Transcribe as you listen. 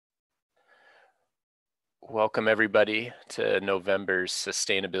Welcome everybody to November's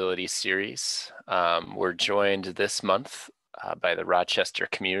sustainability series. We're joined this month by the Rochester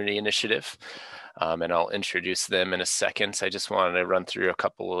Community Initiative, and I'll introduce them in a second. I just wanted to run through a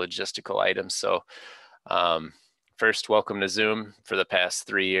couple of logistical items. So first, welcome to Zoom. For the past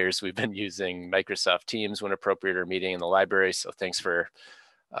 3 years, we've been using Microsoft Teams when appropriate or meeting in the library. So thanks for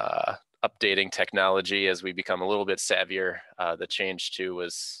updating technology as we become a little bit savvier. The change too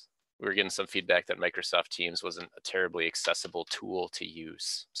was we were getting some feedback that Microsoft Teams wasn't a terribly accessible tool to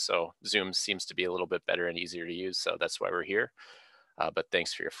use. So Zoom seems to be a little bit better and easier to use. So that's why we're here. But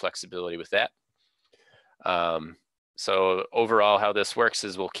thanks for your flexibility with that. So overall, how this works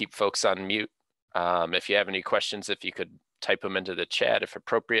is we'll keep folks on mute. If you have any questions, if you could type them into the chat if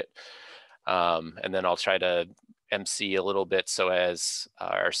appropriate. And then I'll try to MC a little bit. So as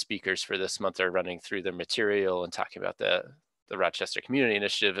our speakers for this month are running through their material and talking about the Rochester Community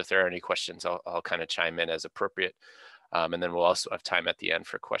Initiative, if there are any questions, I'll kind of chime in as appropriate. And then we'll also have time at the end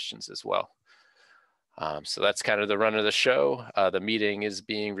for questions as well. So that's kind of the run of the show. The meeting is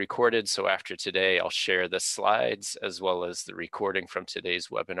being recorded. So after today, I'll share the slides as well as the recording from today's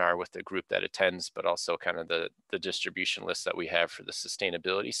webinar with the group that attends, but also kind of the distribution list that we have for the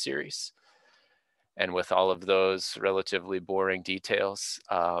sustainability series. And with all of those relatively boring details,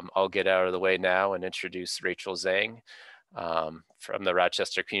 I'll get out of the way now and introduce Rachel Zhang from the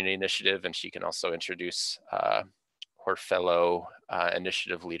Rochester Community Initiative, and she can also introduce her fellow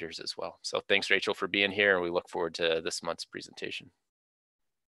initiative leaders as well. So thanks, Rachel, for being here, and we look forward to this month's presentation.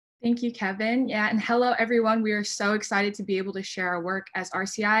 Thank you, Kevin. Yeah, and hello, everyone. We are so excited to be able to share our work as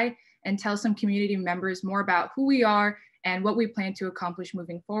RCI and tell some community members more about who we are and what we plan to accomplish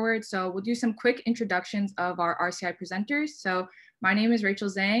moving forward. So we'll do some quick introductions of our RCI presenters. So my name is Rachel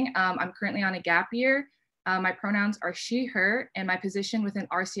Zhang. I'm currently on a gap year. My pronouns are she, her, and my position within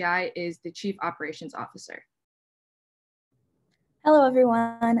RCI is the Chief Operations Officer. Hello,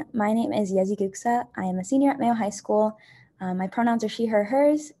 everyone. My name is Yezi Gugsa. I am a senior at Mayo High School. My pronouns are she, her,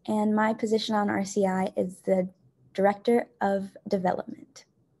 hers, and my position on RCI is the Director of Development.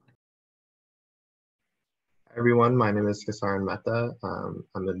 Hi everyone, my name is Kesarin Mehta.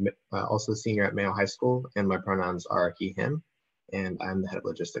 I'm also a senior at Mayo High School, and my pronouns are he, him, and I'm the head of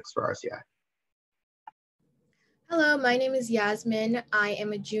logistics for RCI. Hello, my name is Yasmin. I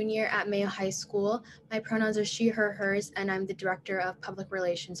am a junior at Mayo High School. My pronouns are she, her, hers, and I'm the Director of Public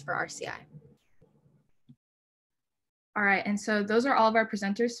Relations for RCI. All right, and so those are all of our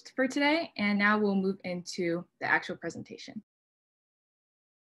presenters for today, and now we'll move into the actual presentation.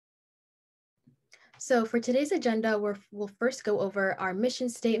 So for today's agenda, we'll first go over our mission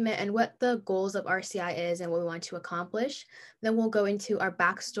statement and what the goals of RCI is and what we want to accomplish. Then we'll go into our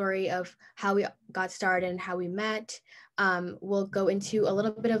backstory of how we got started and how we met. We'll go into a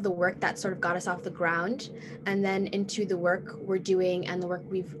little bit of the work that sort of got us off the ground, and then into the work we're doing and the work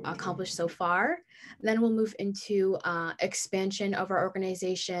we've accomplished so far. Then we'll move into expansion of our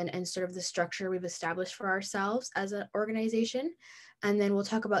organization and sort of the structure we've established for ourselves as an organization. And then we'll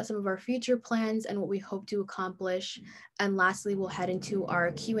talk about some of our future plans and what we hope to accomplish. And lastly, we'll head into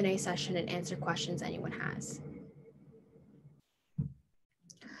our Q&A session and answer questions anyone has.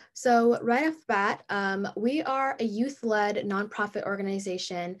 So right off the bat, we are a youth-led nonprofit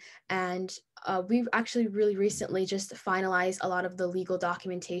organization, and we've actually really recently just finalized a lot of the legal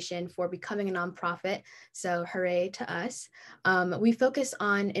documentation for becoming a nonprofit. So hooray to us. We focus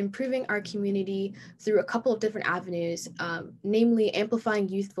on improving our community through a couple of different avenues, namely amplifying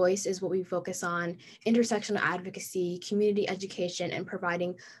youth voice is what we focus on, intersectional advocacy, community education, and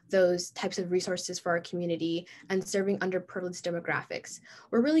providing those types of resources for our community and serving underprivileged demographics.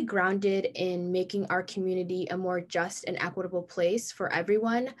 We're really grounded in making our community a more just and equitable place for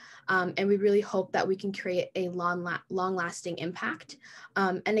everyone. And we really hope that we can create a long-lasting impact.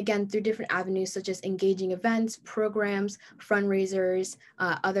 And again, through different avenues such as engaging events, programs, fundraisers,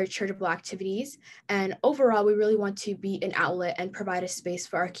 other charitable activities. And overall, we really want to be an outlet and provide a space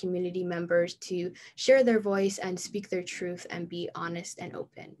for our community members to share their voice and speak their truth and be honest and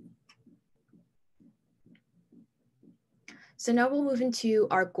open. So now we'll move into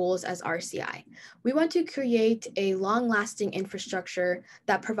our goals as RCI. We want to create a long-lasting infrastructure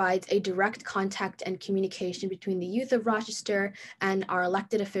that provides a direct contact and communication between the youth of Rochester and our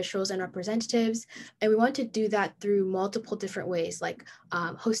elected officials and representatives. And we want to do that through multiple different ways, like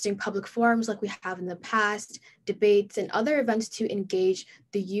hosting public forums like we have in the past, debates, and other events to engage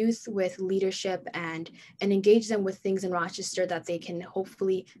the youth with leadership and engage them with things in Rochester that they can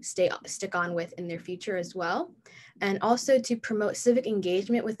hopefully stick on with in their future as well. And also to promote civic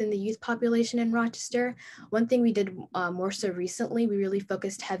engagement within the youth population in Rochester. One thing we did more so recently, we really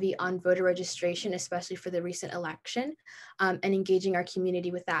focused heavy on voter registration, especially for the recent election, and engaging our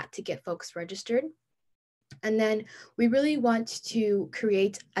community with that to get folks registered. And then we really want to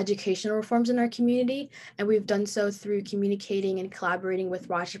create educational reforms in our community. And we've done so through communicating and collaborating with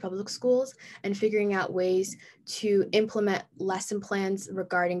Rochester Public Schools and figuring out ways to implement lesson plans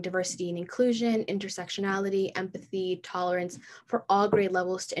regarding diversity and inclusion, intersectionality, empathy, tolerance for all grade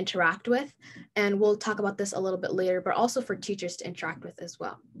levels to interact with. And we'll talk about this a little bit later, but also for teachers to interact with as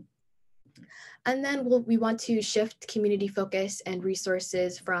well. And then we want to shift community focus and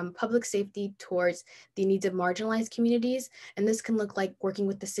resources from public safety towards the needs of marginalized communities. And this can look like working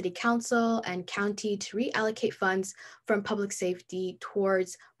with the city council and county to reallocate funds from public safety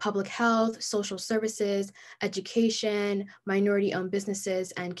towards public health, social services, education, minority-owned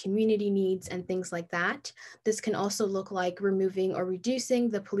businesses, and community needs and things like that. This can also look like removing or reducing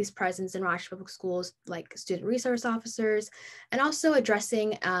the police presence in Rochester Public Schools, like student resource officers, and also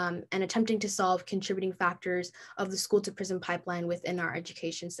addressing and attempting to solve contributing factors of the school to prison pipeline within our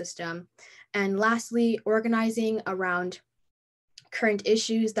education system. And lastly, organizing around current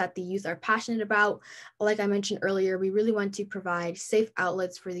issues that the youth are passionate about. Like I mentioned earlier, we really want to provide safe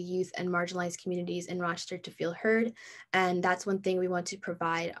outlets for the youth and marginalized communities in Rochester to feel heard. And that's one thing we want to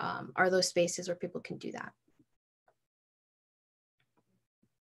provide are those spaces where people can do that.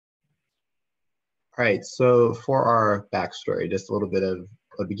 All right, so for our backstory, just a little bit of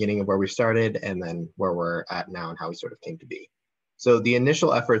the beginning of where we started and then where we're at now and how we sort of came to be. So the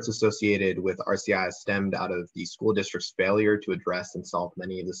initial efforts associated with RCI stemmed out of the school district's failure to address and solve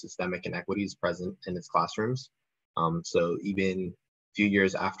many of the systemic inequities present in its classrooms. So even a few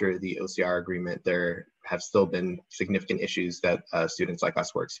years after the OCR agreement, there have still been significant issues that students like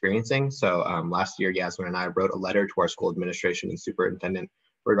us were experiencing. So last year, Yasmin and I wrote a letter to our school administration and superintendent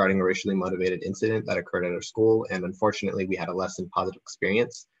regarding a racially motivated incident that occurred at our school. And unfortunately, we had a less than positive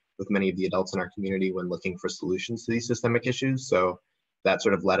experience with many of the adults in our community when looking for solutions to these systemic issues. So that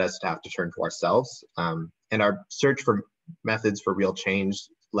sort of led us to have to turn to ourselves. And our search for methods for real change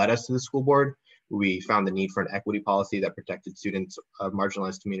led us to the school board. We found the need for an equity policy that protected students of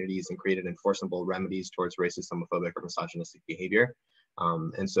marginalized communities and created enforceable remedies towards racist, homophobic, or misogynistic behavior.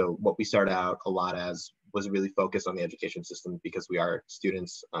 And so what we started out a lot as was really focused on the education system because we are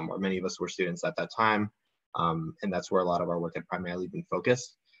students, or many of us were students at that time. And that's where a lot of our work had primarily been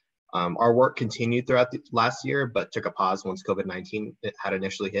focused. Our work continued throughout the last year, but took a pause once COVID-19 had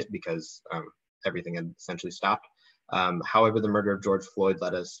initially hit because everything had essentially stopped. However, the murder of George Floyd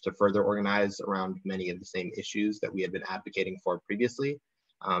led us to further organize around many of the same issues that we had been advocating for previously.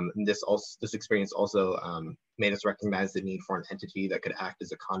 And this experience also made us recognize the need for an entity that could act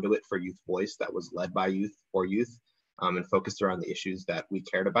as a conduit for youth voice that was led by youth for youth and focused around the issues that we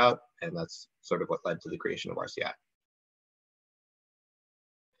cared about. And that's sort of what led to the creation of RCI.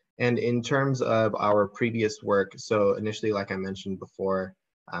 And in terms of our previous work, so initially, like I mentioned before,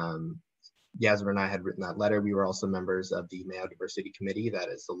 Yasmin and I had written that letter. We were also members of the Mayo Diversity Committee. That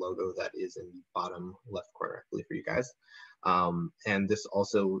is the logo that is in the bottom left corner, I believe, for you guys. And this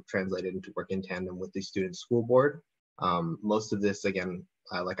also translated into work in tandem with the student school board. Most of this, again,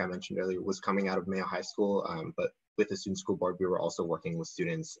 like I mentioned earlier, was coming out of Mayo High School, but with the student school board, we were also working with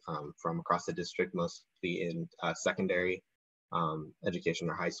students from across the district, mostly in secondary education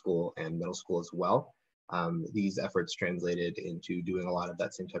or high school and middle school as well. These efforts translated into doing a lot of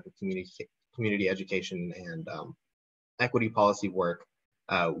that same type of community education and equity policy work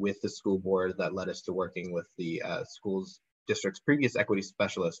with the school board that led us to working with the school's district's previous equity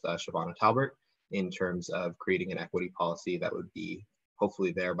specialist, Shavonna Talbert, in terms of creating an equity policy that would be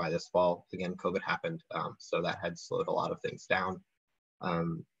hopefully there by this fall. Again, COVID happened, so that had slowed a lot of things down.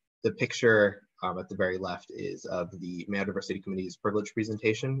 The picture at the very left is of the Mayo Diversity Committee's privilege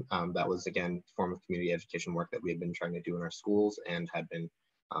presentation. That was, again, a form of community education work that we had been trying to do in our schools and had been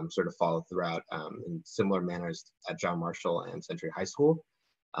sort of followed throughout in similar manners at John Marshall and Century High School.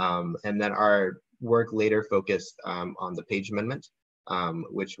 And then our work later focused on the Page Amendment,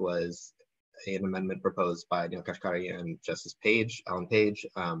 which was an amendment proposed by Neil Kashkari and Justice Alan Page,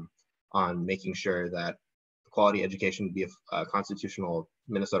 on making sure that quality education would be a constitutional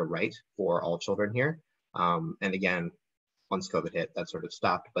Minnesota right for all children here. And again, once COVID hit, that sort of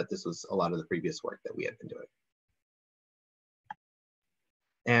stopped, but this was a lot of the previous work that we had been doing.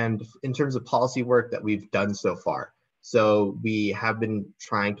 And in terms of policy work that we've done so far, So we have been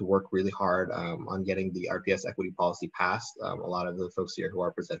trying to work really hard on getting the RPS equity policy passed. A lot of the folks here who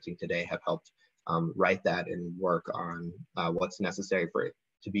are presenting today have helped write that and work on what's necessary for it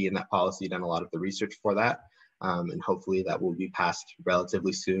to be in that policy, done a lot of the research for that. And hopefully that will be passed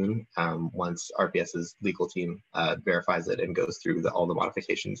relatively soon once RPS's legal team verifies it and goes through all the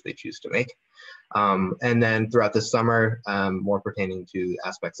modifications they choose to make. And then throughout the summer, more pertaining to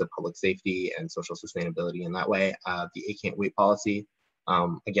aspects of public safety and social sustainability in that way, the A Can't Wait policy.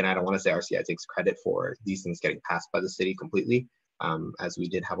 Again, I don't want to say RCI takes credit for these things getting passed by the city completely, as we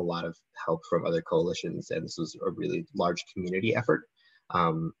did have a lot of help from other coalitions, and this was a really large community effort.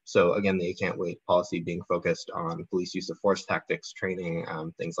 So again, the I Can't Wait policy being focused on police use of force tactics, training,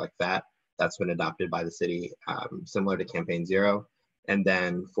 things like that. That's been adopted by the city, similar to Campaign Zero. And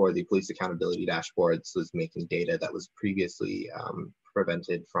then for the police accountability dashboards, was making data that was previously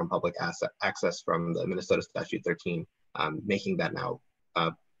prevented from public access from the Minnesota Statute 13, making that now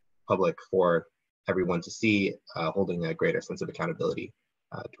public for everyone to see, holding a greater sense of accountability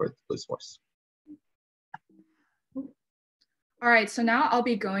toward the police force. All right, so now I'll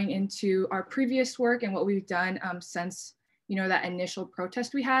be going into our previous work and what we've done since that initial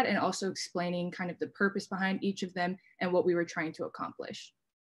protest we had, and also explaining kind of the purpose behind each of them and what we were trying to accomplish.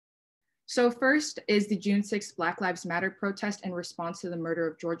 So first is the June 6th Black Lives Matter protest in response to the murder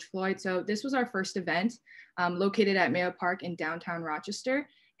of George Floyd. So this was our first event located at Mayo Park in downtown Rochester.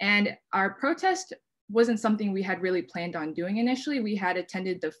 And our protest wasn't something we had really planned on doing initially. We had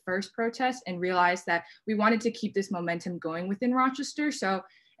attended the first protest and realized that we wanted to keep this momentum going within Rochester. So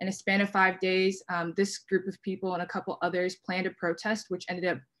in a span of 5 days, this group of people and a couple others planned a protest, which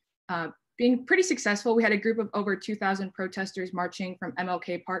ended up being pretty successful. We had a group of over 2,000 protesters marching from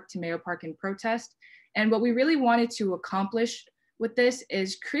MLK Park to Mayo Park in protest. And what we really wanted to accomplish with this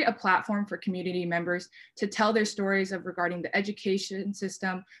is create a platform for community members to tell their stories of regarding the education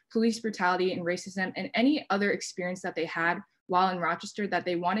system, police brutality and racism, and any other experience that they had while in Rochester that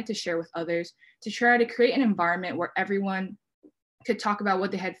they wanted to share with others, to try to create an environment where everyone could talk about what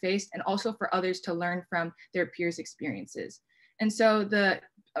they had faced, and also for others to learn from their peers' experiences. And so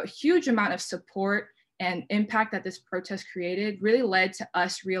a huge amount of support and impact that this protest created really led to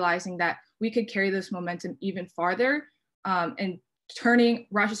us realizing that we could carry this momentum even farther, and turning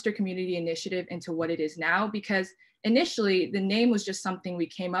Rochester Community Initiative into what it is now. Because initially the name was just something we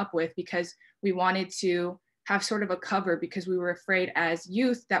came up with because we wanted to have sort of a cover, because we were afraid as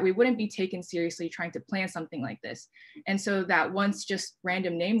youth that we wouldn't be taken seriously trying to plan something like this. And so that once just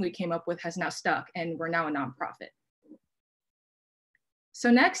random name we came up with has now stuck, and we're now a nonprofit. So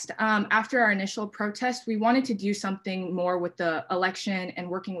next, after our initial protest, we wanted to do something more with the election and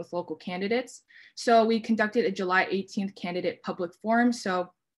working with local candidates. So we conducted a July 18th candidate public forum.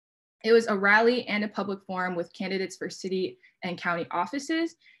 So it was a rally and a public forum with candidates for city and county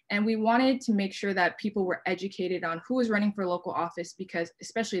offices. And we wanted to make sure that people were educated on who was running for local office, because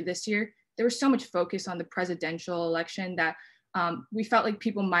especially this year, there was so much focus on the presidential election that we felt like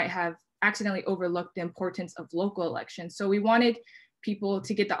people might have accidentally overlooked the importance of local elections. So we wanted people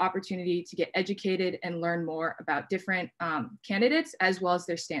to get the opportunity to get educated and learn more about different candidates as well as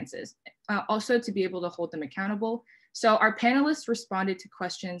their stances. Also to be able to hold them accountable. So our panelists responded to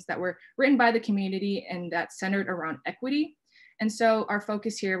questions that were written by the community and that centered around equity. And so our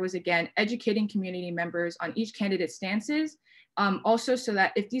focus here was, again, educating community members on each candidate's stances, also so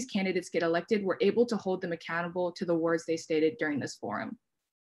that if these candidates get elected, we're able to hold them accountable to the words they stated during this forum.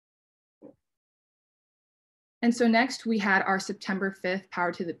 And so next we had our September 5th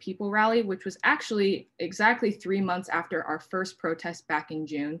Power to the People rally, which was actually exactly 3 months after our first protest back in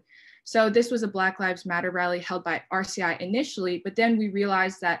June. So this was a Black Lives Matter rally held by RCI initially, but then we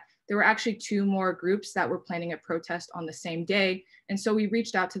realized that there were actually 2 more groups that were planning a protest on the same day. And so we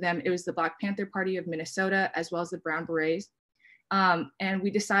reached out to them. It was the Black Panther Party of Minnesota, as well as the Brown Berets. And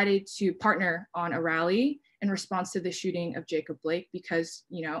we decided to partner on a rally in response to the shooting of Jacob Blake, because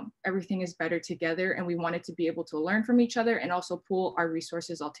everything is better together, and we wanted to be able to learn from each other and also pool our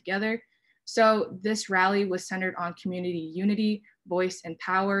resources all together. So this rally was centered on community unity, voice, and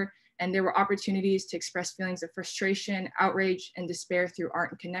power, and there were opportunities to express feelings of frustration, outrage, and despair through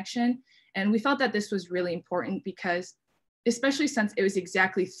art and connection. And we felt that this was really important because, especially since it was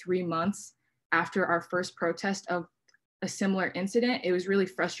exactly 3 months after our first protest of a similar incident, it was really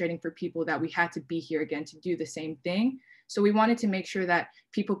frustrating for people that we had to be here again to do the same thing. So we wanted to make sure that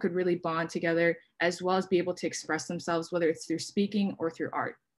people could really bond together, as well as be able to express themselves, whether it's through speaking or through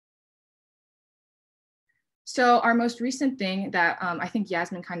art. So our most recent thing that I think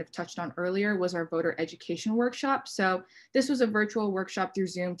Yasmin kind of touched on earlier was our voter education workshop. So this was a virtual workshop through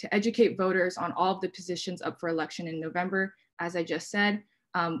Zoom to educate voters on all of the positions up for election in November. As I just said,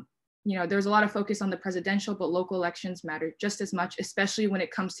 you know, there's a lot of focus on the presidential, but local elections matter just as much, especially when it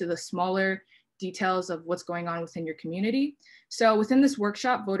comes to the smaller details of what's going on within your community. So within this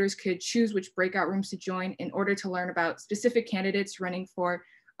workshop, voters could choose which breakout rooms to join in order to learn about specific candidates running for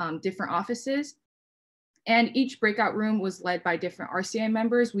different offices. And each breakout room was led by different RCI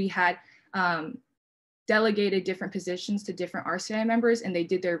members. We had delegated different positions to different RCI members, and they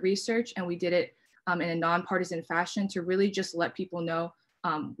did their research, and we did it in a nonpartisan fashion to really just let people know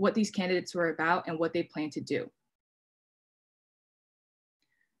what these candidates were about and what they plan to do.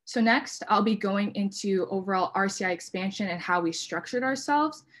 So next, I'll be going into overall RCI expansion and how we structured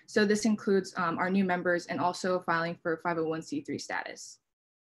ourselves. So this includes our new members and also filing for 501c3 status.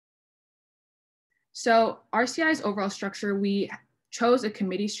 So RCI's overall structure, we chose a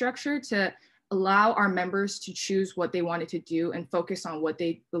committee structure to allow our members to choose what they wanted to do and focus on what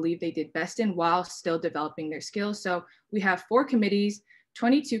they believe they did best in while still developing their skills. So we have 4 committees,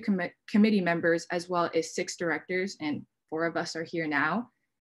 22 committee members, as well as 6 directors, and 4 of us are here now.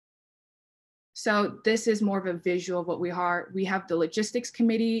 So this is more of a visual of what we are. We have the logistics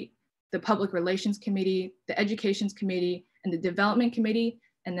committee, the public relations committee, the educations committee, and the development committee.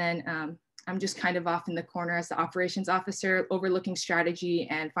 And then I'm just kind of off in the corner as the operations officer, overlooking strategy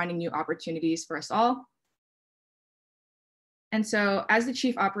and finding new opportunities for us all. And so as the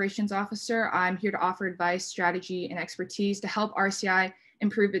chief operations officer, I'm here to offer advice, strategy, and expertise to help RCI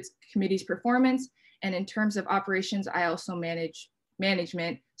improve its committee's performance. And in terms of operations, I also manage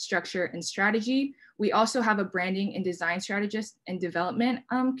management, structure, and strategy. We also have a branding and design strategist and development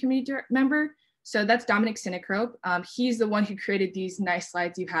committee member. So that's Dominic Sinicrope. He's the one who created these nice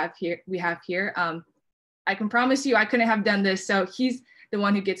slides we have here. I can promise you I couldn't have done this. So he's the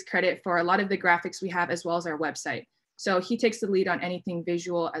one who gets credit for a lot of the graphics we have as well as our website. So he takes the lead on anything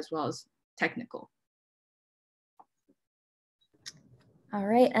visual as well as technical. All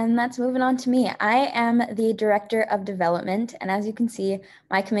right, and that's moving on to me. I am the Director of Development, and as you can see,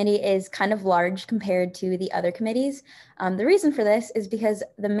 my committee is kind of large compared to the other committees. The reason for this is because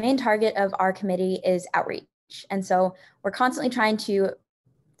the main target of our committee is outreach. And so we're constantly trying to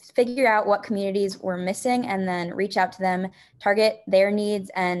figure out what communities we're missing and then reach out to them, target their needs,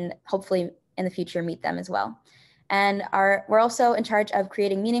 and hopefully in the future meet them as well. And we're also in charge of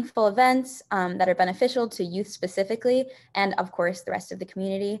creating meaningful events that are beneficial to youth specifically, and of course, the rest of the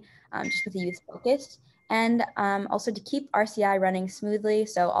community, just with a youth focus. And also to keep RCI running smoothly.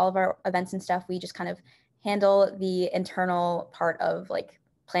 So all of our events and stuff, we just kind of handle the internal part of like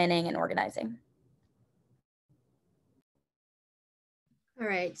planning and organizing. All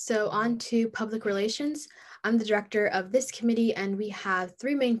right, so on to public relations. I'm the director of this committee, and we have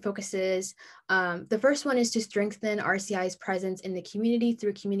 3 main focuses. The first one is to strengthen RCI's presence in the community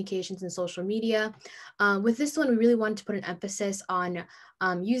through communications and social media. With this one, we really wanted to put an emphasis on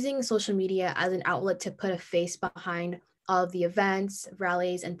using social media as an outlet to put a face behind all of the events,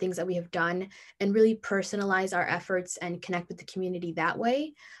 rallies, and things that we have done, and really personalize our efforts and connect with the community that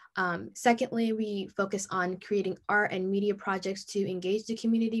way. Secondly, we focus on creating art and media projects to engage the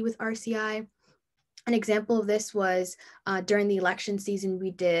community with RCI. An example of this was during the election season,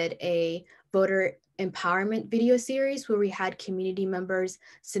 we did a voter empowerment video series where we had community members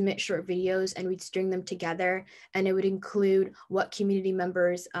submit short videos and we'd string them together, and it would include what community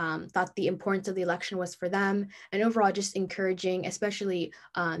members thought the importance of the election was for them, and overall just encouraging especially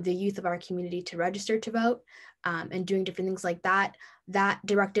the youth of our community to register to vote and doing different things like that. That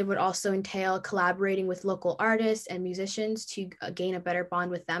directive would also entail collaborating with local artists and musicians to gain a better bond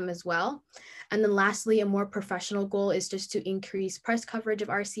with them as well. And then lastly, a more professional goal is just to increase press coverage of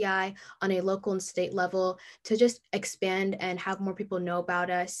RCI on a local and state level to just expand and have more people know about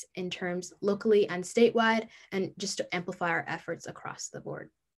us in terms locally and statewide, and just to amplify our efforts across the board.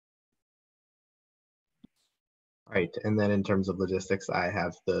 All right, and then in terms of logistics, I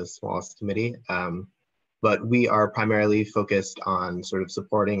have the smallest committee. But we are primarily focused on sort of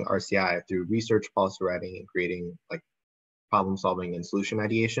supporting RCI through research, policy writing, and creating like problem solving and solution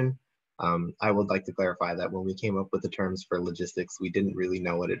ideation. I would like to clarify that when we came up with the terms for logistics, we didn't really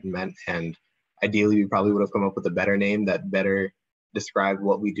know what it meant. And ideally, we probably would have come up with a better name that better described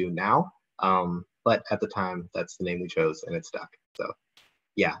what we do now. But at the time, that's the name we chose and it stuck. So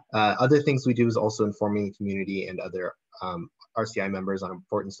yeah, other things we do is also informing the community and other RCI members on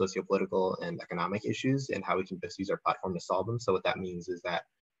important socio-political and economic issues and how we can best use our platform to solve them. So what that means is that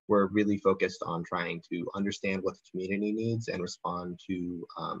we're really focused on trying to understand what the community needs and respond to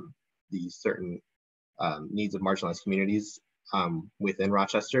the certain needs of marginalized communities within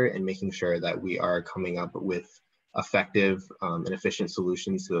Rochester, and making sure that we are coming up with effective and efficient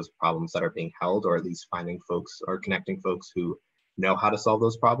solutions to those problems that are being held, or at least finding folks or connecting folks who know how to solve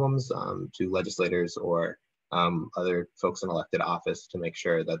those problems to legislators or other folks in elected office to make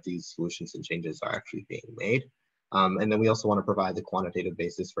sure that these solutions and changes are actually being made. And then we also want to provide the quantitative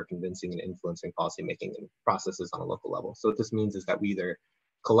basis for convincing and influencing policymaking and processes on a local level. So what this means is that we either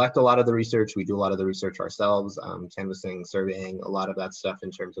collect a lot of the research, we do a lot of the research ourselves, canvassing, surveying, a lot of that stuff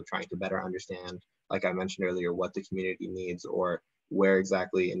in terms of trying to better understand, like I mentioned earlier, what the community needs, or where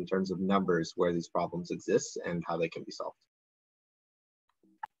exactly in terms of numbers where these problems exist and how they can be solved.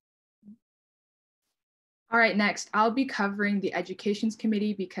 All right, next, I'll be covering the Educations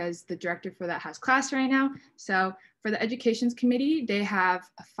Committee because the director for that has class right now. So for the Educations Committee, they have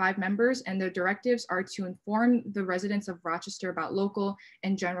 5 members, and their directives are to inform the residents of Rochester about local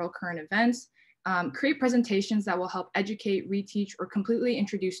and general current events, create presentations that will help educate, reteach, or completely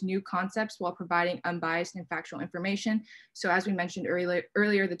introduce new concepts while providing unbiased and factual information. So as we mentioned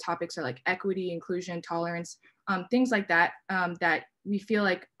earlier, the topics are like equity, inclusion, tolerance, things like that, that we feel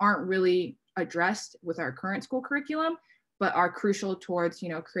like aren't really addressed with our current school curriculum, but are crucial towards,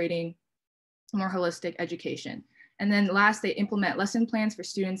 creating more holistic education. And then last, they implement lesson plans for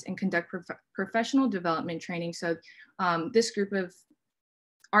students and conduct professional development training. So this group of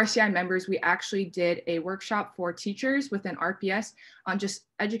RCI members, we actually did a workshop for teachers within RPS on just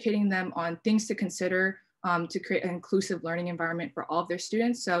educating them on things to consider to create an inclusive learning environment for all of their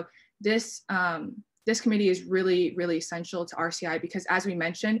students. So this committee is really, really essential to RCI because, as we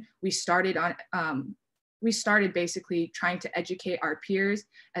mentioned, we started basically trying to educate our peers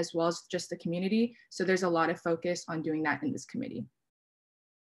as well as just the community. So there's a lot of focus on doing that in this committee.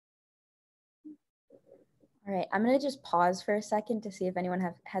 All right, I'm going to just pause for a second to see if anyone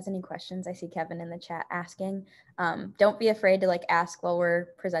has any questions. I see Kevin in the chat asking. Don't be afraid to ask while we're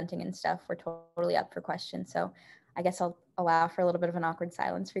presenting and stuff. We're totally up for questions. So I guess I'll allow for a little bit of an awkward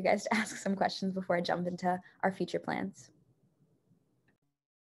silence for you guys to ask some questions before I jump into our future plans.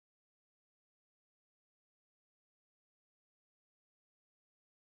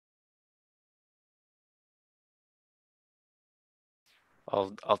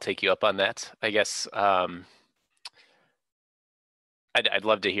 I'll take you up on that. I guess I'd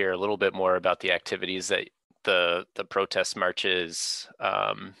love to hear a little bit more about the activities that the protest marches,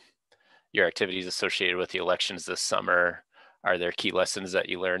 your activities associated with the elections this summer. Are there key lessons that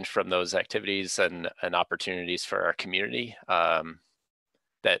you learned from those activities and opportunities for our community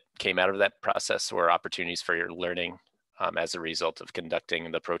that came out of that process, or opportunities for your learning as a result of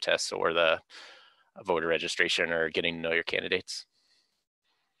conducting the protests or the voter registration or getting to know your candidates?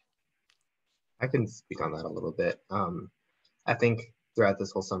 I can speak on that a little bit. I think throughout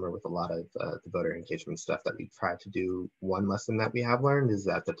this whole summer with a lot of the voter engagement stuff that we've tried to do, one lesson that we have learned is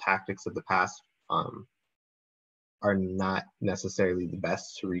that the tactics of the past are not necessarily the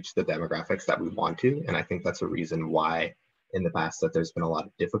best to reach the demographics that we want to. And I think that's a reason why in the past that there's been a lot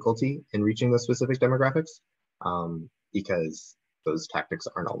of difficulty in reaching those specific demographics, because those tactics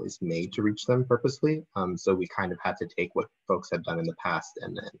aren't always made to reach them purposely. So we kind of had to take what folks had done in the past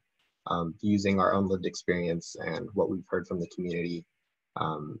and then using our own lived experience and what we've heard from the community,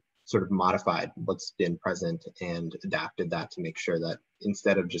 sort of modified what's been present and adapted that to make sure that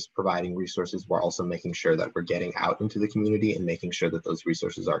instead of just providing resources, we're also making sure that we're getting out into the community and making sure that those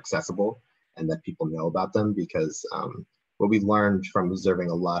resources are accessible and that people know about them. Because what we learned from observing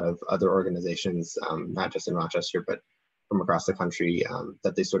a lot of other organizations, not just in Rochester, but from across the country,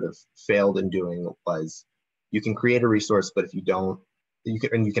 that they sort of failed in doing was, you can create a resource, but if you don't, you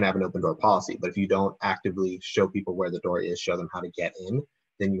can have an open door policy, but if you don't actively show people where the door is, show them how to get in,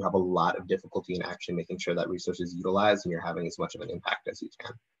 then you have a lot of difficulty in actually making sure that resource is utilized and you're having as much of an impact as you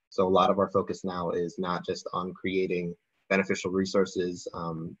can. So a lot of our focus now is not just on creating beneficial resources,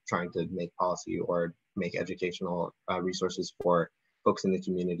 trying to make policy or make educational resources for folks in the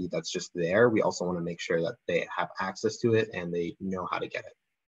community that's just there. We also want to make sure that they have access to it and they know how to get it.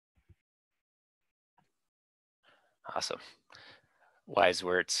 Awesome. Wise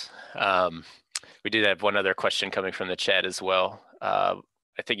words. We did have one other question coming from the chat as well.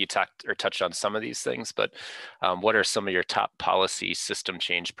 I think you touched on some of these things, but what are some of your top policy system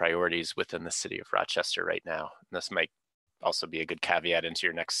change priorities within the city of Rochester right now? And this might also be a good caveat into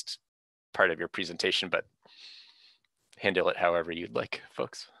your next part of your presentation, but handle it however you'd like,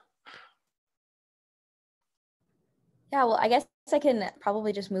 folks. Yeah, well, I guess I can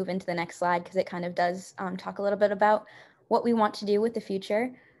probably just move into the next slide because it kind of does talk a little bit about what we want to do with the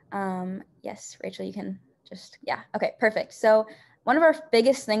future. Yes, Rachel, you can just, yeah, okay, perfect. So one of our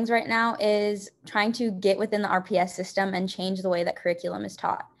biggest things right now is trying to get within the RPS system and change the way that curriculum is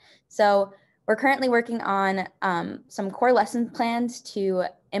taught. So we're currently working on some core lesson plans to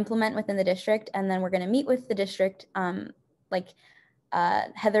implement within the district, and then we're going to meet with the district, Heather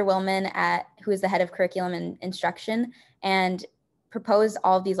Willman, who is the head of curriculum and instruction, and propose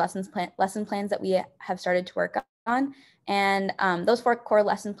all of these lesson plans that we have started to work on. And those 4 core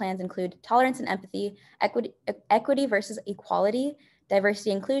lesson plans include tolerance and empathy, equity versus equality,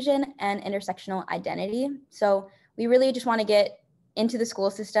 diversity inclusion, and intersectional identity. So we really just want to get into the school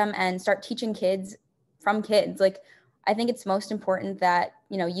system and start teaching kids from kids. Like, I think it's most important that,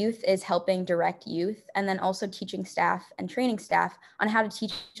 you know, youth is helping direct youth, and then also teaching staff and training staff on how to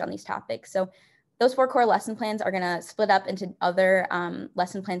teach on these topics. So those 4 core lesson plans are going to split up into other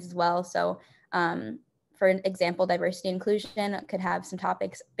lesson plans as well. So for example, diversity inclusion could have some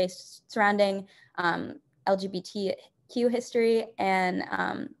topics based surrounding LGBTQ history and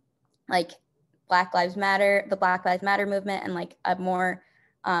like Black Lives Matter, the Black Lives Matter movement, and like a more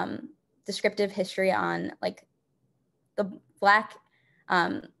descriptive history on like the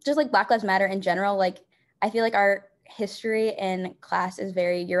just like Black Lives Matter in general. Like, I feel like our history in class is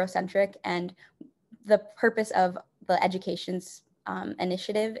very Eurocentric, and the purpose of the education's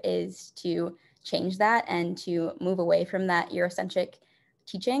initiative is to change that and to move away from that Eurocentric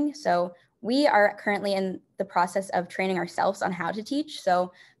teaching. So we are currently in the process of training ourselves on how to teach.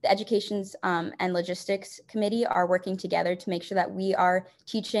 So the Educations and Logistics Committee are working together to make sure that we are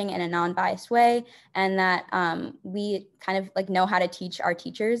teaching in a non-biased way, and that we kind of like know how to teach our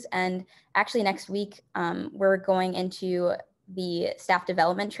teachers. And actually next week, we're going into the staff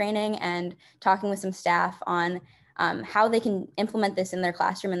development training and talking with some staff on how they can implement this in their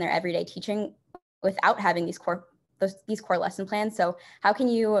classroom and their everyday teaching without having these core lesson plans. So how can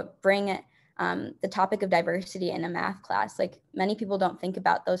you bring the topic of diversity in a math class? Like, many people don't think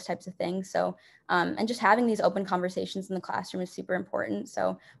about those types of things. So, and just having these open conversations in the classroom is super important.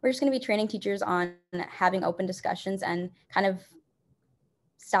 So we're just going to be training teachers on having open discussions and kind of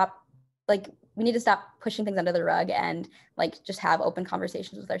we need to stop pushing things under the rug and like just have open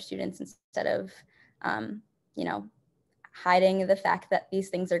conversations with our students instead of, you know, hiding the fact that these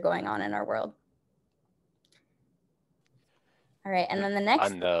things are going on in our world. All right, and then the next—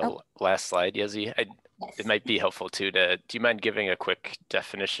 on the last slide, Yezi, yes. It might be helpful too do you mind giving a quick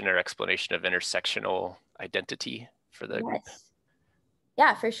definition or explanation of intersectional identity for the group?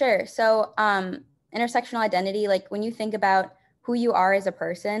 Yeah, for sure. So intersectional identity, like when you think about who you are as a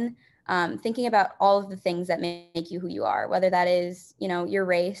person, thinking about all of the things that make you who you are, whether that is, you know, your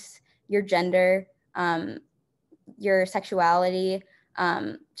race, your gender, your sexuality,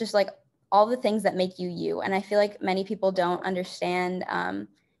 just like all the things that make you you. And I feel like many people don't understand,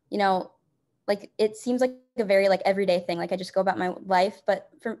 you know, like it seems like a very like everyday thing. Like I just go about my life, but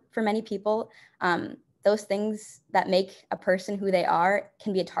for many people, those things that make a person who they are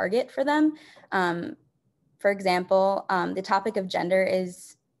can be a target for them. For example, the topic of gender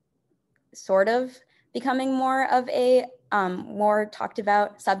is sort of becoming more of a more talked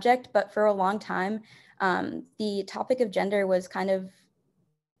about subject, but for a long time, the topic of gender was kind of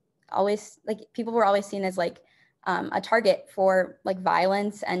always like people were always seen as like a target for like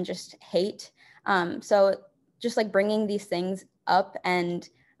violence and just hate. So just like bringing these things up, and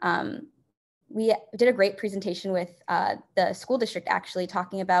we did a great presentation with the school district actually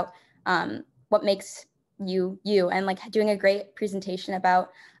talking about what makes you you, and like doing a great presentation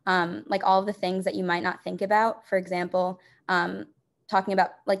about like all of the things that you might not think about. For example, talking about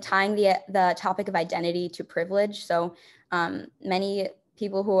like tying the topic of identity to privilege. So many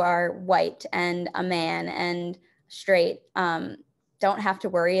people who are white and a man and straight don't have to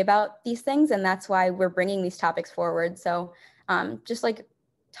worry about these things, and that's why we're bringing these topics forward. So just like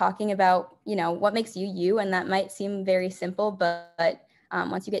talking about, you know, what makes you you, and that might seem very simple, but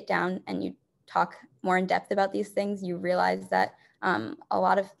once you get down and you talk more in depth about these things, you realize that a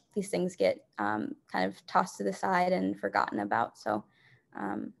lot of these things get kind of tossed to the side and forgotten about. So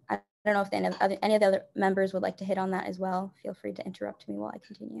I don't know if any of the other members would like to hit on that as well. Feel free to interrupt me while I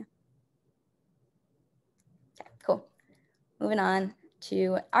continue. Okay, cool. Moving on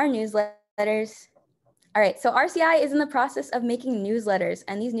to our newsletters. All right, so RCI is in the process of making newsletters,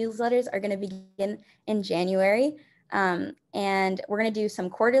 and these newsletters are going to begin in January. And we're going to do some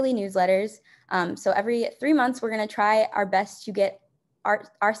quarterly newsletters. So every 3 months, we're going to try our best to get our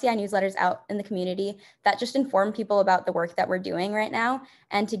RCI newsletters out in the community that just inform people about the work that we're doing right now,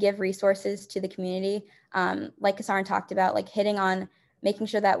 and to give resources to the community. Like Kesarin talked about, like hitting on making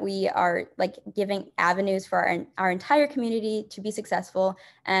sure that we are like giving avenues for our entire community to be successful,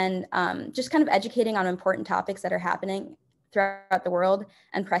 and just kind of educating on important topics that are happening throughout the world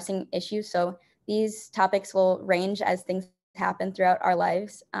and pressing issues. So these topics will range as things happen throughout our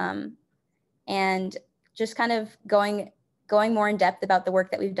lives, and just kind of going more in depth about the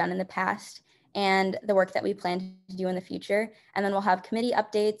work that we've done in the past and the work that we plan to do in the future. And then we'll have committee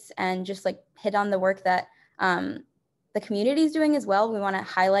updates and just like hit on the work that the community is doing as well. We want to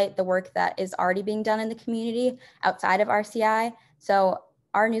highlight the work that is already being done in the community outside of RCI. So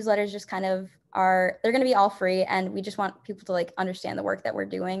our newsletters just kind of they're going to be all free, and we just want people to like understand the work that we're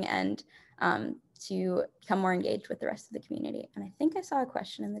doing and to become more engaged with the rest of the community. And I think I saw a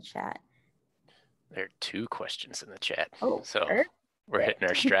question in the chat. There are 2 questions in the chat. Oh, so sure. we're hitting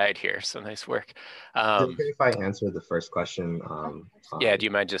our stride here. So nice work. Is it okay if I answer the first question? Yeah, do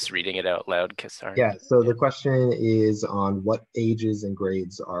you mind just reading it out loud, Kesarin? Yeah, so the question is on what ages and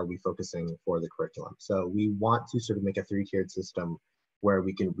grades are we focusing for the curriculum? So we want to sort of make a 3-tiered system where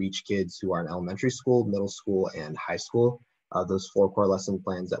we can reach kids who are in elementary school, middle school, and high school. Those 4 core lesson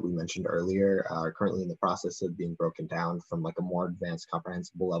plans that we mentioned earlier are currently in the process of being broken down from like a more advanced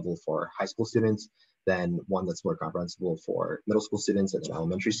comprehensible level for high school students, then one that's more comprehensible for middle school students and then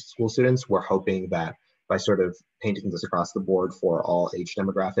elementary school students. We're hoping that by sort of painting this across the board for all age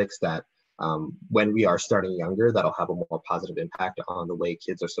demographics, that when we are starting younger, that'll have a more positive impact on the way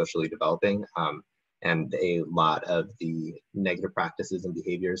kids are socially developing. And a lot of the negative practices and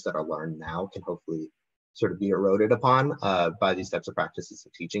behaviors that are learned now can hopefully sort of be eroded upon by these types of practices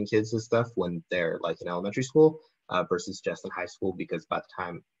of teaching kids this stuff when they're like in elementary school versus just in high school, because by the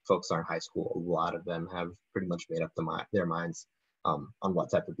time folks are in high school, a lot of them have pretty much made up their minds on what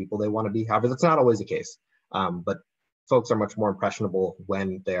type of people they want to be. However, that's not always the case, but folks are much more impressionable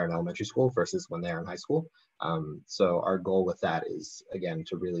when they are in elementary school versus when they are in high school. So our goal with that is, again,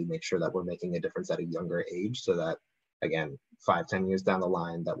 to really make sure that we're making a difference at a younger age so that, again, 5-10 years down the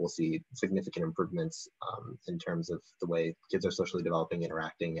line, that we'll see significant improvements in terms of the way kids are socially developing,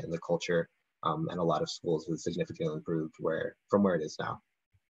 interacting, and the culture. And a lot of schools have significantly improved from where it is now.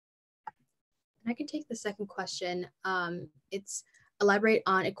 I can take the second question. It's elaborate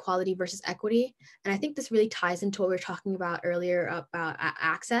on equality versus equity. And I think this really ties into what we were talking about earlier about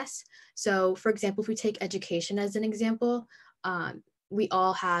access. So for example, if we take education as an example, we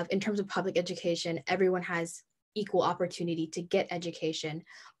all have, in terms of public education, everyone has equal opportunity to get education.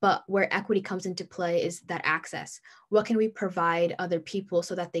 But where equity comes into play is that access. What can we provide other people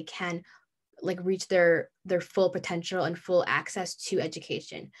so that they can like reach their full potential and full access to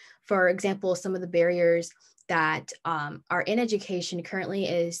education? For example, some of the barriers that are in education currently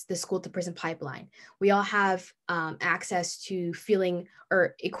is the school to prison pipeline. We all have access to feeling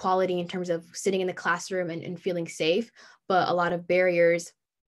or equality in terms of sitting in the classroom and feeling safe, but a lot of barriers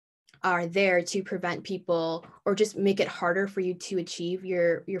are there to prevent people or just make it harder for you to achieve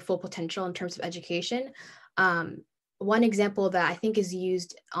your full potential in terms of education. One example that I think is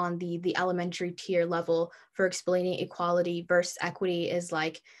used on the elementary tier level for explaining equality versus equity is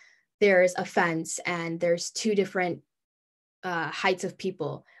like, there's a fence and there's 2 different heights of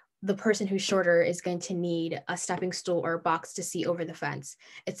people. The person who's shorter is going to need a stepping stool or a box to see over the fence.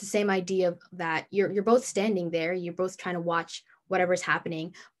 It's the same idea that you're both standing there, you're both trying to watch whatever's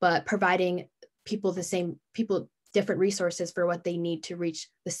happening, but providing people different resources for what they need to reach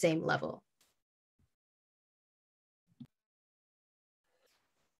the same level.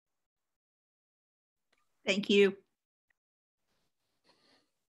 Thank you.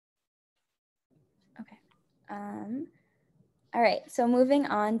 Okay. All right, so moving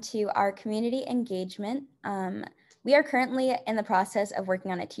on to our community engagement. We are currently in the process of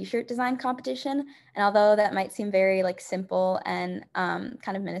working on a t-shirt design competition. And although that might seem very like simple and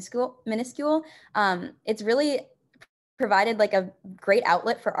kind of minuscule, it's really provided like a great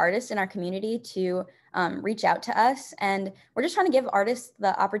outlet for artists in our community to reach out to us. And we're just trying to give artists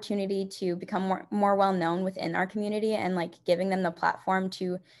the opportunity to become more well-known within our community and like giving them the platform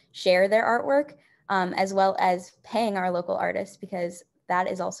to share their artwork, as well as paying our local artists, because that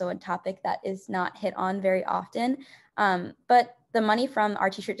is also a topic that is not hit on very often. But the money from our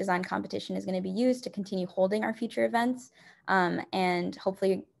t-shirt design competition is going to be used to continue holding our future events and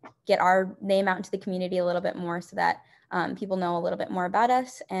hopefully get our name out into the community a little bit more so that people know a little bit more about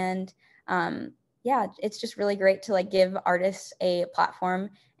us. And yeah, it's just really great to like give artists a platform,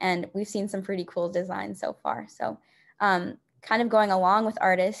 and we've seen some pretty cool designs so far. So kind of going along with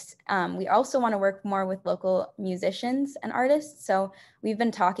artists, we also want to work more with local musicians and artists. So we've been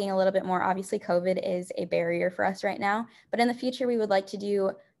talking a little bit more. Obviously, COVID is a barrier for us right now, but in the future, we would like to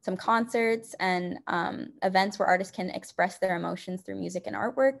do some concerts and events where artists can express their emotions through music and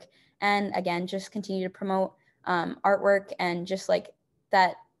artwork. And again, just continue to promote artwork and just like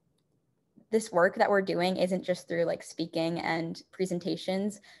that this work that we're doing isn't just through like speaking and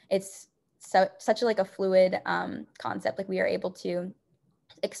presentations. It's such like a fluid concept. Like we are able to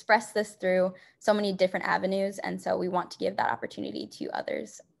express this through so many different avenues. And so we want to give that opportunity to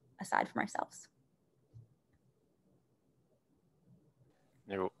others aside from ourselves.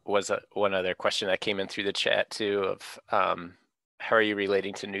 There was one other question that came in through the chat too of how are you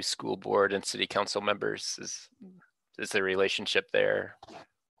relating to new school board and city council members? Is the relationship there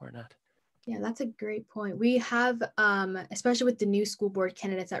or not? Yeah, that's a great point. We have, especially with the new school board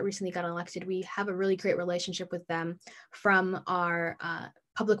candidates that recently got elected, we have a really great relationship with them from our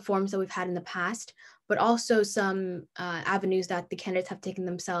public forums that we've had in the past, but also some avenues that the candidates have taken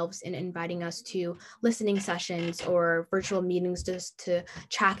themselves in inviting us to listening sessions or virtual meetings just to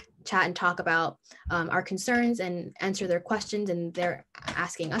chat and talk about our concerns and answer their questions, and they're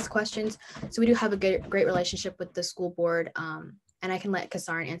asking us questions. So we do have a great relationship with the school board. And I can let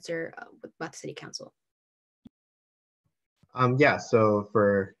Kesarin answer about the city council. Yeah, so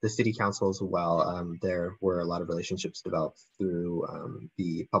for the city council as well, there were a lot of relationships developed through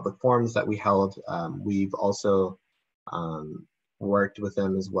the public forums that we held. We've also worked with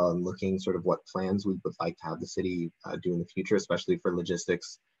them as well in looking sort of what plans we would like to have the city do in the future, especially for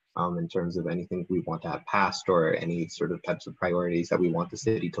logistics in terms of anything we want to have passed or any sort of types of priorities that we want the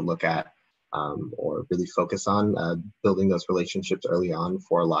city to look at. Or really focus on building those relationships early on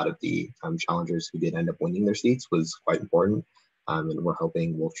for a lot of the challengers who did end up winning their seats was quite important. And we're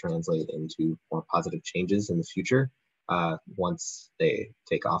hoping will translate into more positive changes in the future once they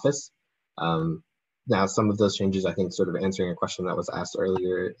take office. Now, some of those changes, I think, sort of answering a question that was asked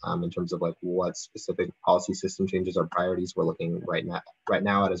earlier in terms of like what specific policy system changes or priorities we're looking right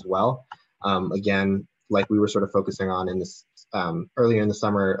now at as well. Again, like we were sort of focusing on in this earlier in the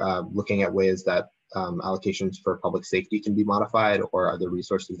summer, looking at ways that allocations for public safety can be modified or other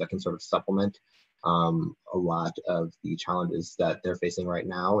resources that can sort of supplement a lot of the challenges that they're facing right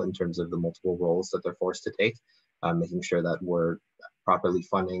now in terms of the multiple roles that they're forced to take, making sure that we're properly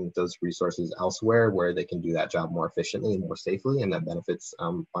funding those resources elsewhere where they can do that job more efficiently and more safely, and that benefits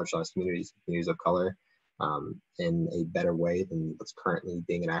marginalized communities of color in a better way than what's currently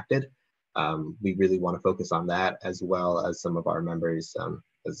being enacted. We really want to focus on that as well as some of our members,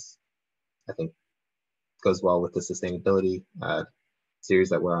 as I think goes well with the sustainability series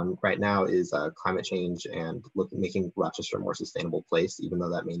that we're on right now is climate change and making Rochester a more sustainable place, even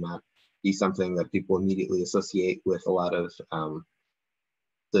though that may not be something that people immediately associate with a lot of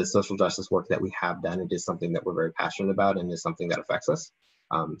the social justice work that we have done. It is something that we're very passionate about and is something that affects us.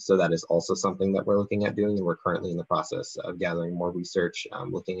 So that is also something that we're looking at doing, and we're currently in the process of gathering more research,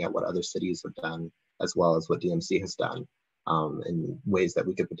 looking at what other cities have done, as well as what DMC has done, and ways that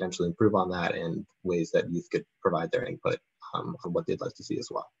we could potentially improve on that, and ways that youth could provide their input on what they'd like to see as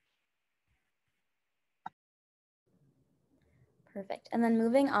well. Perfect. And then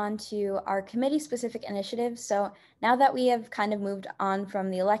moving on to our committee-specific initiatives. So now that we have kind of moved on from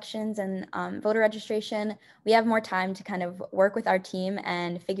the elections and voter registration, we have more time to kind of work with our team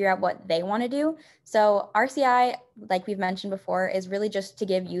and figure out what they want to do. So RCI, like we've mentioned before, is really just to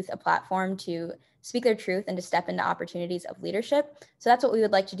give youth a platform to speak their truth and to step into opportunities of leadership. So that's what we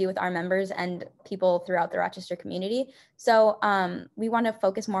would like to do with our members and people throughout the Rochester community. So we want to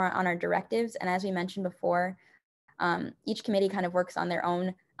focus more on our directives. And as we mentioned before, each committee kind of works on their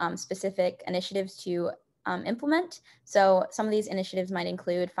own specific initiatives to implement. So some of these initiatives might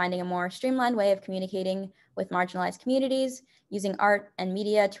include finding a more streamlined way of communicating with marginalized communities, using art and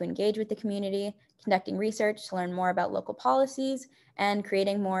media to engage with the community, conducting research to learn more about local policies, and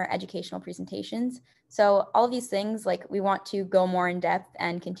creating more educational presentations. So all of these things, like we want to go more in depth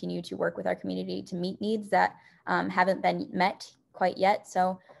and continue to work with our community to meet needs that haven't been met quite yet.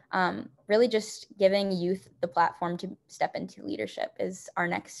 So really just giving youth the platform to step into leadership is our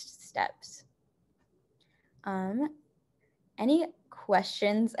next steps. Any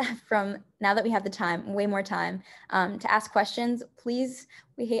questions from, now that we have the time, way more time, to ask questions, please,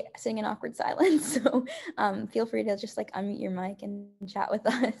 we hate sitting in awkward silence. So feel free to just like unmute your mic and chat with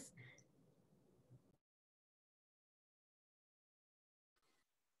us.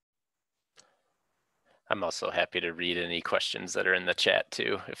 I'm also happy to read any questions that are in the chat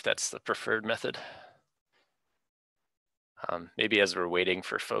too, if that's the preferred method. Maybe as we're waiting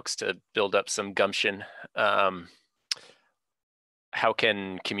for folks to build up some gumption, how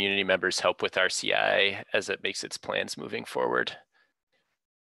can community members help with RCI as it makes its plans moving forward?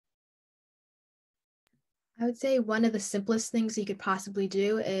 I would say one of the simplest things you could possibly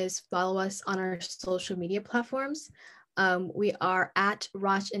do is follow us on our social media platforms. We are at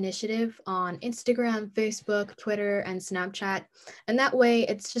Roch Initiative on Instagram, Facebook, Twitter, and Snapchat. And that way,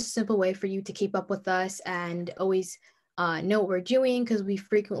 it's just a simple way for you to keep up with us and always know what we're doing, because we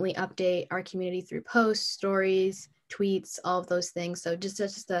frequently update our community through posts, stories, tweets, all of those things. So just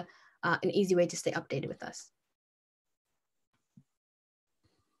an easy way to stay updated with us.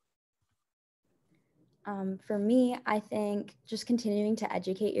 For me, I think just continuing to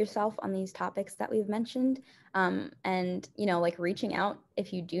educate yourself on these topics that we've mentioned, and like reaching out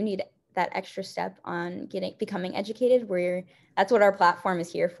if you do need that extra step on becoming educated. That's what our platform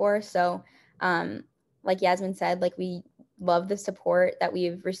is here for. So, like Yasmin said, like we love the support that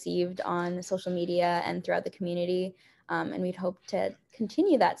we've received on social media and throughout the community, and we'd hope to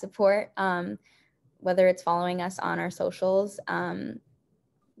continue that support, whether it's following us on our socials,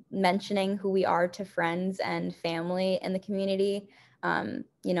 mentioning who we are to friends and family in the community,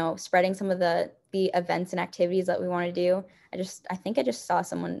 spreading some of the events and activities that we want to do. I think I just saw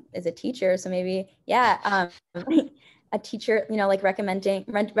someone as a teacher, so maybe, yeah, a teacher, like recommending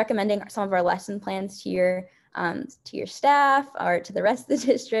some of our lesson plans to your staff or to the rest of the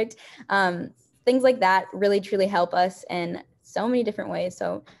district. Things like that really truly help us in so many different ways.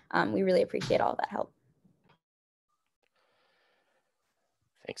 So we really appreciate all that help.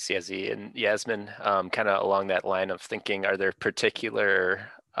 Thanks, Yezi. And Yasmin, kind of along that line of thinking, are there particular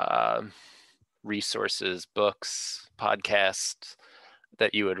resources, books, podcasts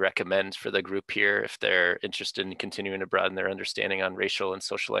that you would recommend for the group here if they're interested in continuing to broaden their understanding on racial and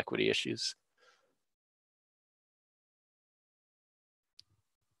social equity issues?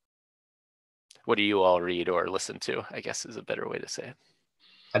 What do you all read or listen to, I guess is a better way to say it.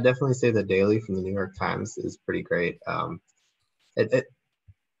 I definitely say the Daily from the New York Times is pretty great.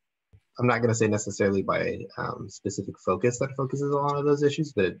 I'm not going to say necessarily by specific focus that focuses on a lot of those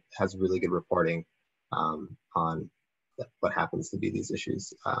issues, but it has really good reporting on what happens to be these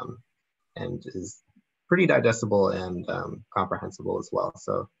issues, and is pretty digestible and comprehensible as well.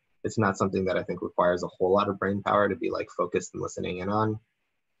 So it's not something that I think requires a whole lot of brain power to be like focused and listening in on,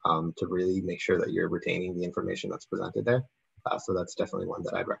 to really make sure that you're retaining the information that's presented there. So that's definitely one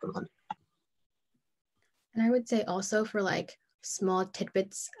that I'd recommend. And I would say also for like small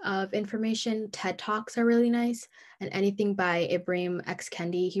tidbits of information, TED Talks are really nice. And anything by Ibrahim X.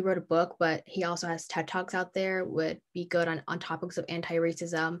 Kendi, he wrote a book, but he also has TED Talks out there, would be good on topics of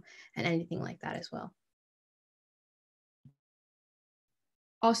anti-racism and anything like that as well.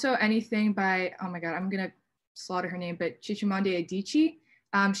 Also anything by, oh my God, I'm gonna slaughter her name, but Chimamanda Adichie.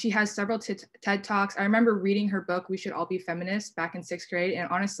 She has several TED Talks. I remember reading her book, We Should All Be Feminists, back in 6th grade. And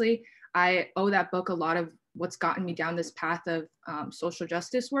honestly, I owe that book a lot of what's gotten me down this path of social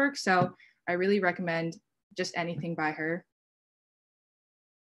justice work. So I really recommend just anything by her.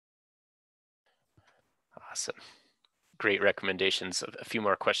 Awesome. Great recommendations. A few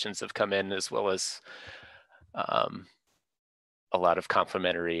more questions have come in, as well as a lot of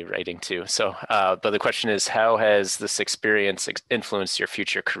complimentary writing too. So, but the question is, how has this experience influenced your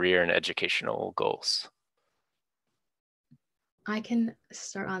future career and educational goals? I can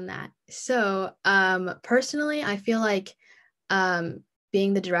start on that. So personally, I feel like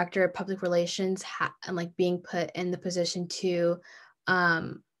being the director of public relations and like being put in the position to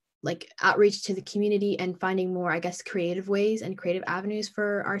like outreach to the community and finding more, I guess, creative ways and creative avenues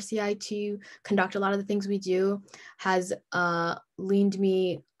for RCI to conduct a lot of the things we do has leaned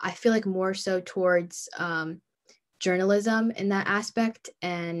me, I feel like, more so towards journalism in that aspect,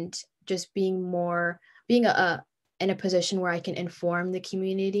 and just being in a position where I can inform the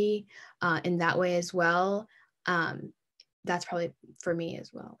community in that way as well. That's probably for me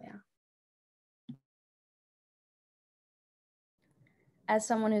as well, yeah. As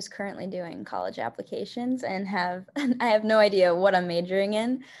someone who's currently doing college applications and I have no idea what I'm majoring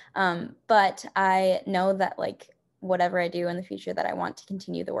in, but I know that like whatever I do in the future, that I want to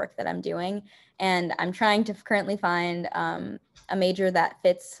continue the work that I'm doing. And I'm trying to currently find a major that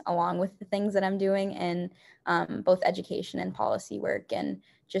fits along with the things that I'm doing in both education and policy work and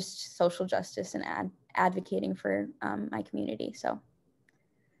just social justice and advocating for my community. So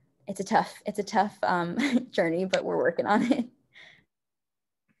it's a tough journey, but we're working on it.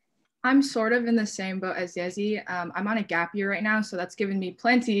 I'm sort of in the same boat as Yezi. I'm on a gap year right now, so that's given me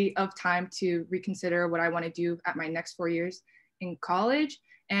plenty of time to reconsider what I want to do at my next 4 years in college.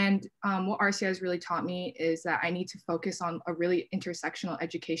 And what RCI has really taught me is that I need to focus on a really intersectional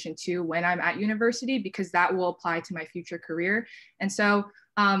education too when I'm at university, because that will apply to my future career. And so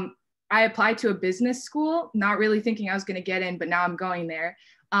I applied to a business school, not really thinking I was going to get in, but now I'm going there.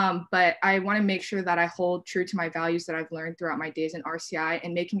 But I want to make sure that I hold true to my values that I've learned throughout my days in RCI,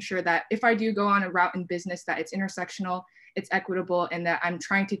 and making sure that if I do go on a route in business, that it's intersectional, it's equitable, and that I'm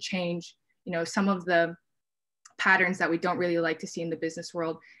trying to change, some of the patterns that we don't really like to see in the business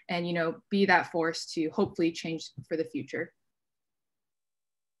world, and, be that force to hopefully change for the future.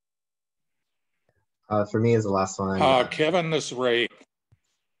 For me as the last one. Kevin, this is Ray.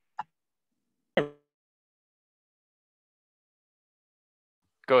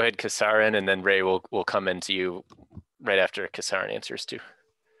 Go ahead, Kesarin, and then Ray will come into you right after Kesarin answers too.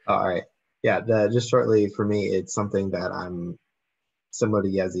 All right. Yeah, just shortly, for me, it's something that I'm similar to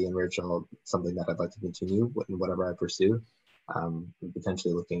Yezi and Rachel, something that I'd like to continue in whatever I pursue.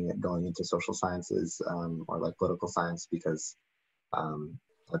 Potentially looking at going into social sciences or like political science, because I'm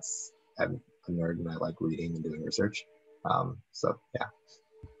a nerd and I like reading and doing research. So yeah.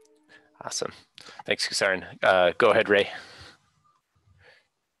 Awesome. Thanks, Kesarin. Go ahead, Ray.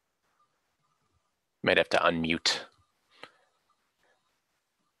 Might have to unmute.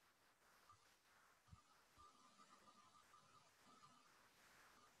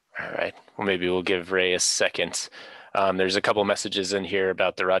 All right, well, maybe we'll give Ray a second. There's a couple messages in here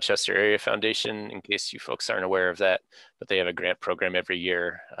about the Rochester Area Foundation, in case you folks aren't aware of that, but they have a grant program every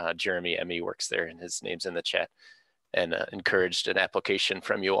year. Jeremy Emmy works there, and his name's in the chat, and encouraged an application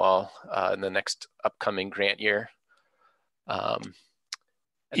from you all in the next upcoming grant year.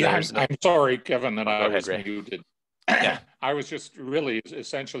 Yeah, I'm sorry, Kevin, that I was muted. Yeah. I was just really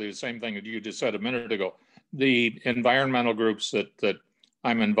essentially the same thing that you just said a minute ago. The environmental groups that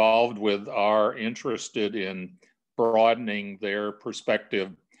I'm involved with are interested in broadening their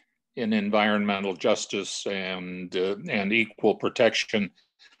perspective in environmental justice and equal protection.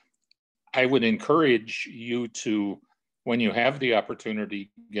 I would encourage you to, when you have the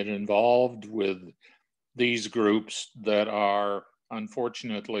opportunity, get involved with these groups that are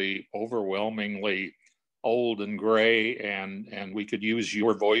unfortunately overwhelmingly old and gray, and we could use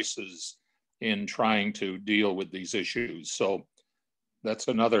your voices in trying to deal with these issues. So that's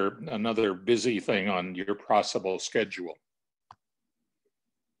another busy thing on your possible schedule.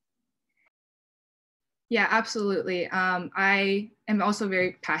 Yeah, absolutely. I am also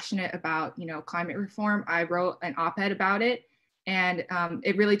very passionate about, climate reform. I wrote an op-ed about it, and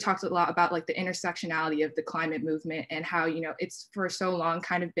it really talks a lot about like the intersectionality of the climate movement, and how, it's for so long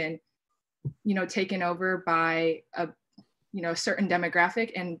kind of been, taken over by a, certain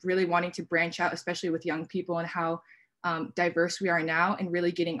demographic, and really wanting to branch out, especially with young people, and how diverse we are now, and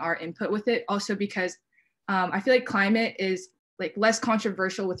really getting our input with it. Also because I feel like climate is like less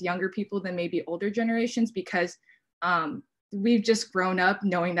controversial with younger people than maybe older generations, because we've just grown up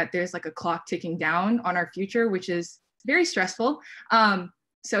knowing that there's like a clock ticking down on our future, which is very stressful.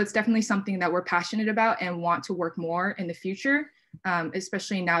 So it's definitely something that we're passionate about and want to work more in the future,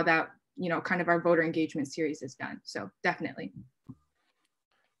 especially now that, kind of our voter engagement series is done. So definitely.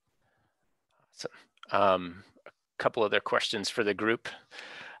 Awesome. A couple other questions for the group.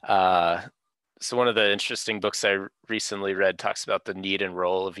 So one of the interesting books I recently read talks about the need and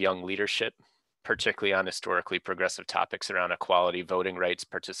role of young leadership, particularly on historically progressive topics around equality, voting rights,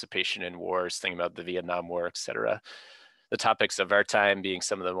 participation in wars, thinking about the Vietnam War, et cetera. The topics of our time being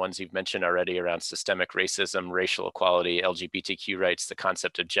some of the ones you've mentioned already around systemic racism, racial equality, LGBTQ rights, the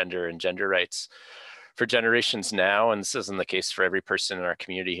concept of gender and gender rights. For generations now, and this isn't the case for every person in our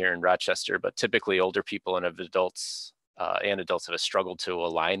community here in Rochester, but typically older people and adults have struggled to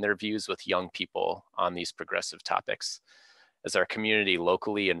align their views with young people on these progressive topics. As our community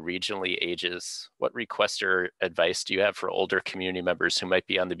locally and regionally ages, what requests or advice do you have for older community members who might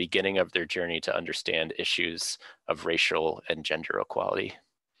be on the beginning of their journey to understand issues of racial and gender equality?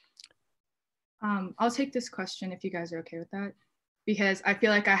 I'll take this question if you guys are okay with that, because I feel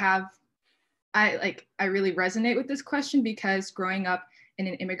like I really resonate with this question, because growing up in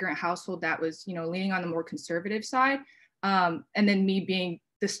an immigrant household that was, leaning on the more conservative side, and then me being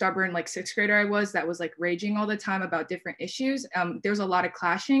the stubborn like sixth grader I was, that was like raging all the time about different issues. There's a lot of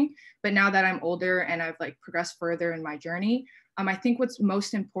clashing, but now that I'm older and I've like progressed further in my journey, I think what's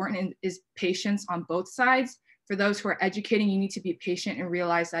most important is patience on both sides. For those who are educating, you need to be patient and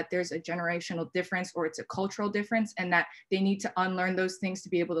realize that there's a generational difference, or it's a cultural difference, and that they need to unlearn those things to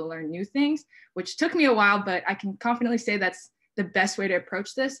be able to learn new things, which took me a while, but I can confidently say that's the best way to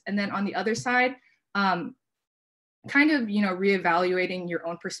approach this. And then on the other side, kind of, reevaluating your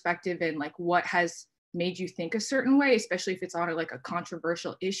own perspective and like what has made you think a certain way, especially if it's on like a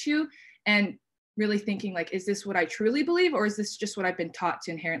controversial issue, and really thinking like, is this what I truly believe, or is this just what I've been taught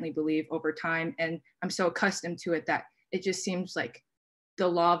to inherently believe over time? And I'm so accustomed to it that it just seems like the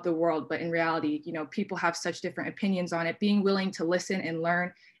law of the world, but in reality, you know, people have such different opinions on it. Being willing to listen and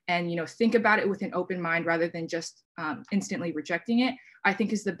learn and, you know, think about it with an open mind rather than just instantly rejecting it, I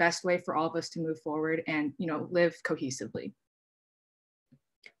think is the best way for all of us to move forward and, you know, live cohesively.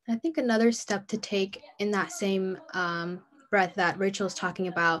 I think another step to take in that same breath that Rachel is talking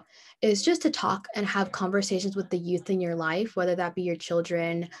about is just to talk and have conversations with the youth in your life, whether that be your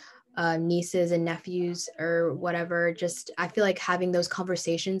children, nieces and nephews or whatever. Just, I feel like having those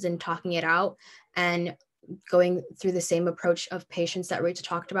conversations and talking it out and going through the same approach of patience that Rachel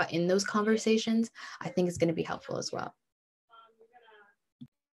talked about in those conversations, I think is going to be helpful as well.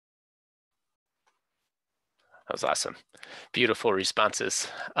 That was awesome. Beautiful responses.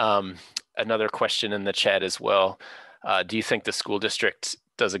 Another question in the chat as well. Do you think the school district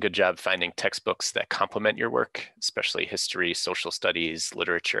does a good job finding textbooks that complement your work, especially history, social studies,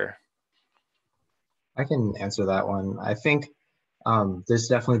 literature? I can answer that one. I think there's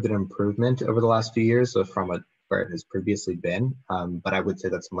definitely been improvement over the last few years from where it has previously been, but I would say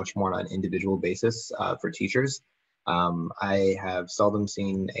that's much more on an individual basis for teachers. I have seldom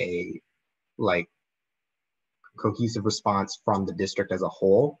seen a cohesive response from the district as a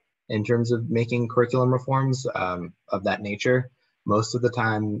whole in terms of making curriculum reforms of that nature. Most of the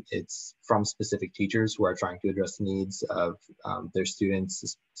time, it's from specific teachers who are trying to address the needs of their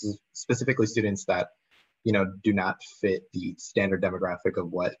students, specifically students that, you know, do not fit the standard demographic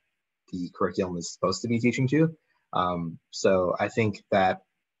of what the curriculum is supposed to be teaching to. So I think that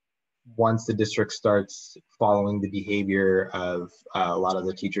once the district starts following the behavior of a lot of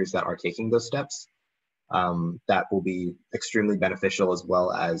the teachers that are taking those steps, that will be extremely beneficial, as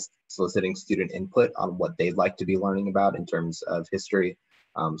well as soliciting student input on what they'd like to be learning about in terms of history,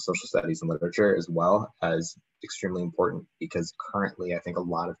 social studies, and literature, as well as extremely important, because currently I think a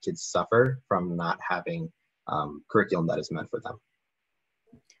lot of kids suffer from not having curriculum that is meant for them.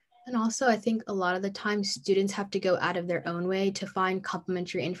 And also, I think a lot of the time students have to go out of their own way to find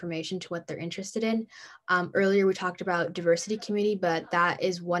complementary information to what they're interested in. Earlier, we talked about diversity community, but that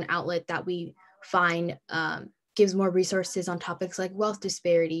is one outlet that we find gives more resources on topics like wealth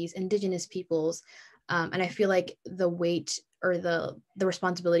disparities, Indigenous peoples. And I feel like the weight or the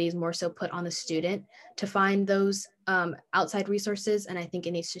responsibility is more so put on the student to find those outside resources. And I think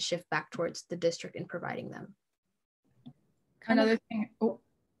it needs to shift back towards the district in providing them. Another thing, oh.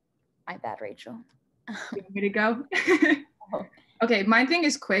 My bad, Rachel. You want me to go? Okay, my thing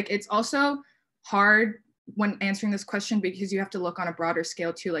is quick. It's also hard when answering this question because you have to look on a broader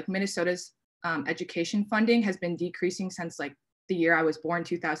scale too. Like Minnesota's education funding has been decreasing since like the year I was born,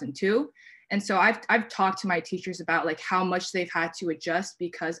 2002. And so I've talked to my teachers about like how much they've had to adjust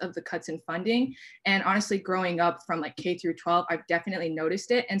because of the cuts in funding. And honestly, growing up from like K through 12, I've definitely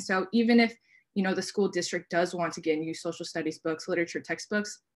noticed it. And so even if, you know, the school district does want to get new social studies books, literature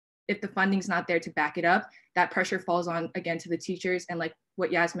textbooks, if the funding's not there to back it up, that pressure falls on, again, to the teachers and like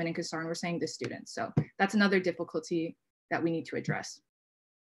what Yasmin and Kesarin were saying, the students. So that's another difficulty that we need to address.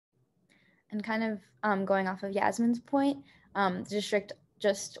 And kind of going off of Yasmin's point, the district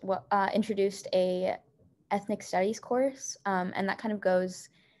just introduced a ethnic studies course, and that kind of goes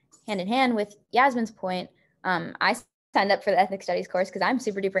hand in hand with Yasmin's point. I signed up for the ethnic studies course because I'm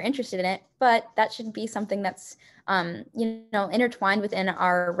super duper interested in it, but that should be something that's you know, intertwined within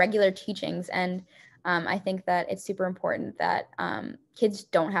our regular teachings. And I think that it's super important that kids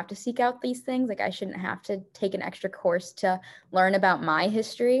don't have to seek out these things. Like I shouldn't have to take an extra course to learn about my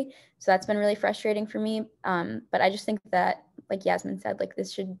history. So that's been really frustrating for me. But I just think that, like Yasmin said, like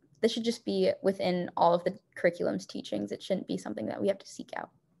this should just be within all of the curriculum's teachings. It shouldn't be something that we have to seek out.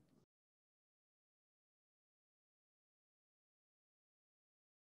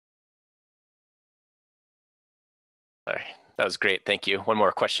 Sorry, that was great. Thank you. One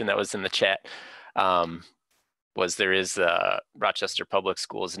more question that was in the chat there is a Rochester Public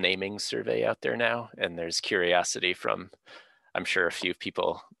Schools naming survey out there now, and there's curiosity from, I'm sure, a few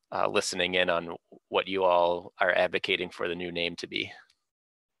people listening in on what you all are advocating for the new name to be.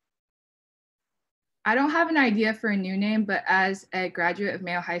 I don't have an idea for a new name, but as a graduate of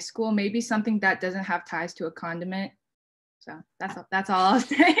Mayo High School, maybe something that doesn't have ties to a condiment. So that's all I'll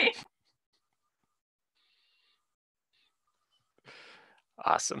say.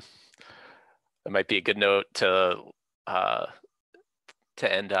 Awesome. That might be a good note to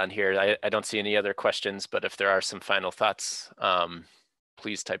end on here. I don't see any other questions, but if there are some final thoughts,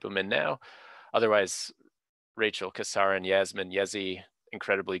 please type them in now. Otherwise, Rachel, Kesarin, Yasmin, Yezi,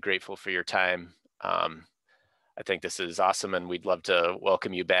 incredibly grateful for your time. I think this is awesome, and we'd love to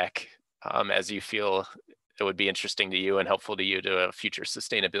welcome you back as you feel it would be interesting to you and helpful to you to a future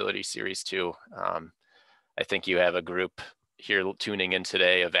sustainability series too. I think you have a group here tuning in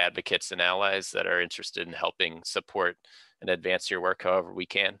today of advocates and allies that are interested in helping support and advance your work however we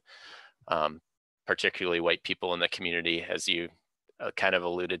can, particularly white people in the community. As you kind of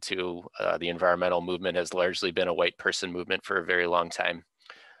alluded to, the environmental movement has largely been a white person movement for a very long time.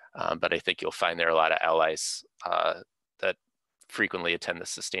 But I think you'll find there are a lot of allies that frequently attend the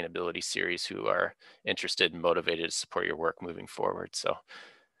sustainability series who are interested and motivated to support your work moving forward. So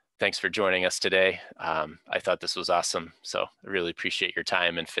thanks for joining us today. I thought this was awesome. So I really appreciate your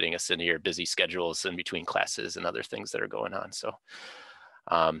time and fitting us into your busy schedules in between classes and other things that are going on. So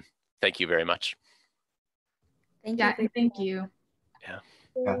thank you very much. Thank you. Thank you.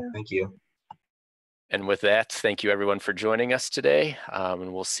 Yeah, thank you. And with that, thank you everyone for joining us today.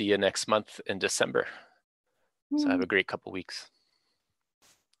 And we'll see you next month in December. So have a great couple weeks.